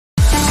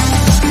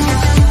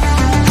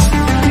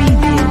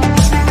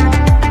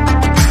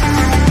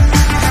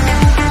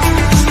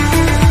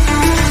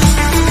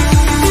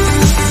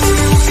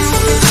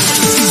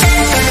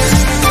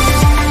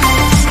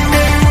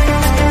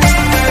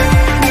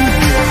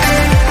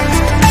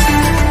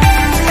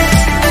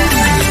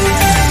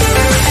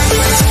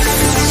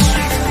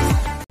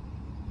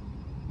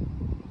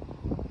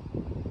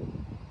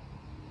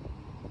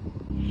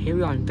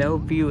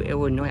Belleville,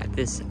 Illinois, at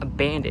this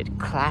abandoned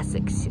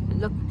classic.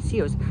 Look,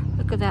 Sears,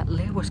 look at that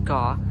label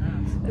scar.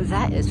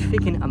 That is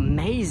freaking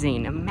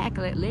amazing,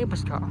 immaculate label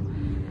scar.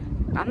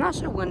 I'm not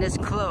sure when this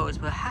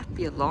closed, but it has to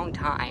be a long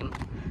time.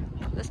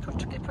 Let's go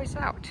check this place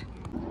out.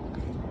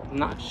 I'm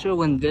not sure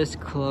when this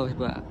closed,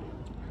 but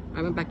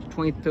I went back to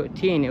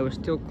 2013. It was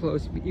still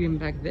closed even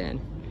back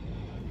then.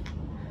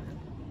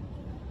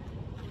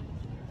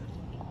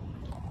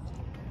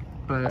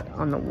 But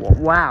on the wall,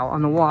 wow,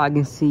 on the wall I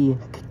can see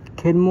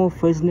Kenmore,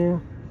 Fresno.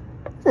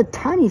 It's a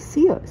tiny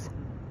Sears.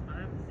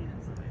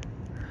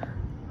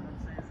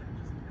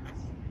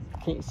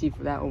 Can't see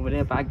for that over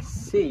there, but I can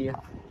see.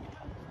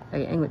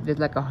 There's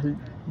like a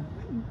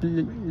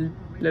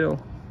little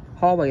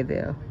hallway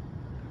there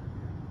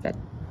that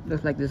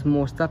looks like there's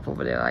more stuff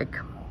over there. Like,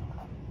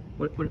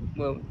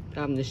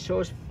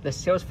 the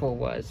sales floor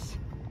was.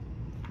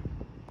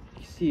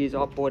 You see, it's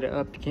all boarded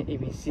up. You can't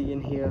even see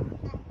in here.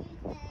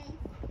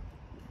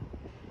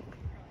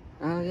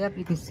 Yep,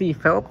 you can see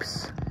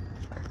Phelps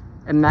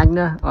and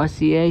Magna,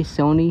 RCA,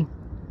 Sony.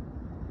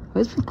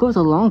 It's been closed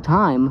a long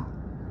time.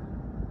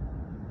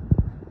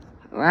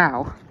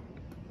 Wow.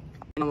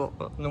 In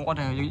the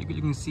water, you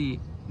can see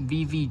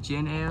VV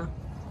Gen Air.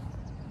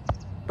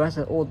 That's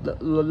an old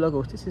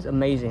logo. This is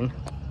amazing.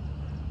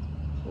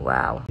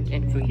 Wow.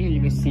 And for here, you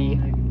can see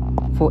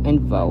full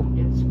info.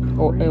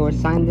 Oh, it was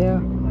signed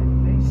there.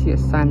 See a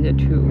sign there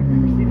too.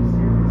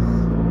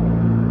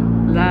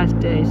 Last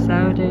day,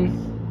 Saturday,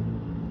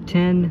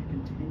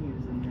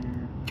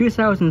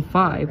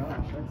 2005,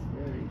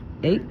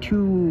 8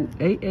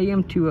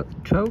 a.m. to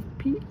 12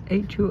 p.m.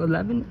 8 to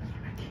 11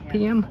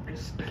 p.m.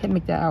 Can't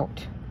make that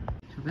out.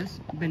 So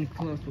this has been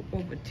closed for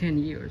over 10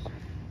 years.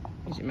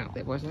 Zoom out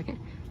there for a second.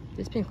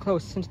 It's been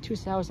closed since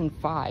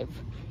 2005.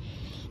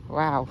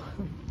 Wow.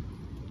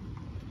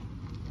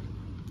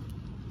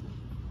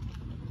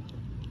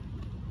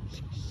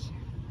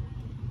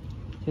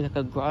 There's like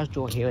a garage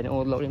door here, an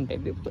old loading bay.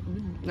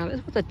 Now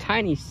this was a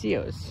tiny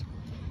Sears.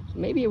 So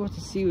maybe it was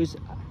a Sears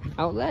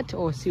outlet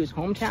or Sears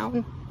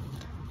hometown.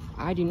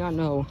 I do not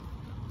know.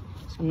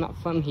 So I'm not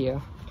from here.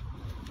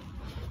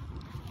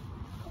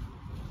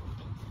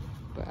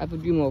 But I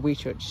would do more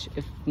research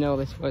if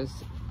this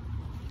was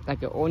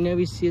like an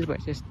ordinary Sears, but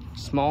just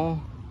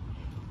small.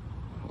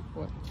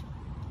 What?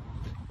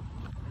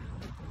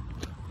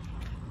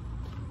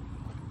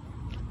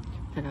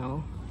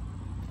 Now,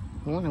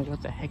 I wonder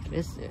what the heck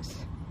this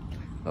is.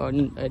 Oh,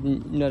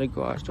 another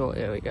garage door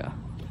area.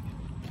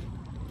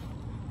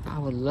 I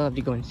would love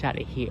to go inside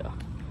of here,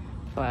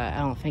 but I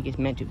don't think it's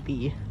meant to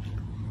be.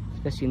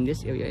 Especially in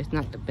this area, it's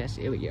not the best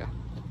area.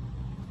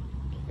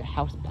 The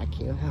house back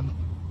here,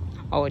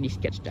 already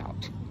sketched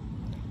out.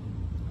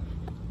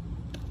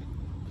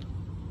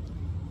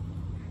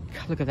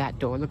 Look at that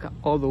door. Look at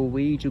all the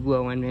weeds are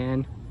growing,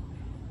 man.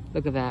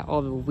 Look at that.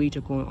 All the weeds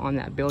are growing on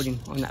that building,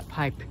 on that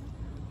pipe.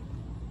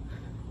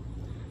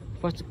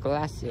 What's the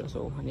glass here?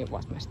 So I need to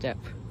watch my step.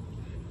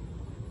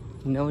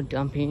 No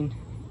dumping.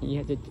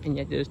 And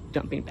yet there's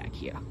dumping back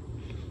here.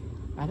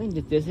 I think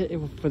that this is it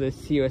for the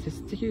Sears.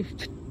 It's to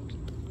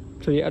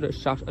the other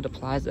shops at the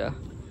plaza.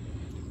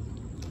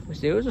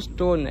 There was a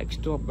store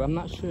next door, but I'm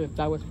not sure if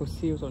that was for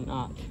Sears or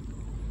not.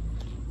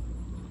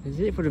 This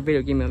is it for the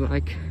video. Give me a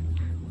like,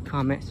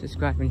 comment,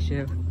 subscribe, and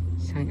share.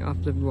 Signing off,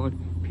 everyone.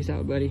 Peace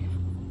out, buddy.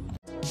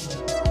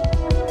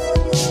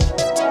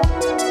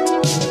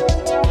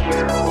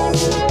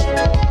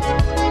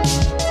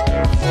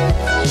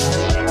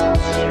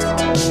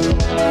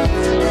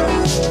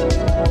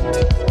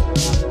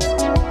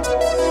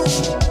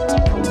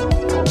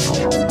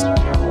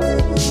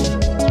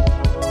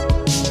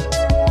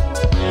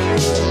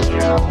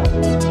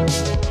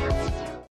 Yeah.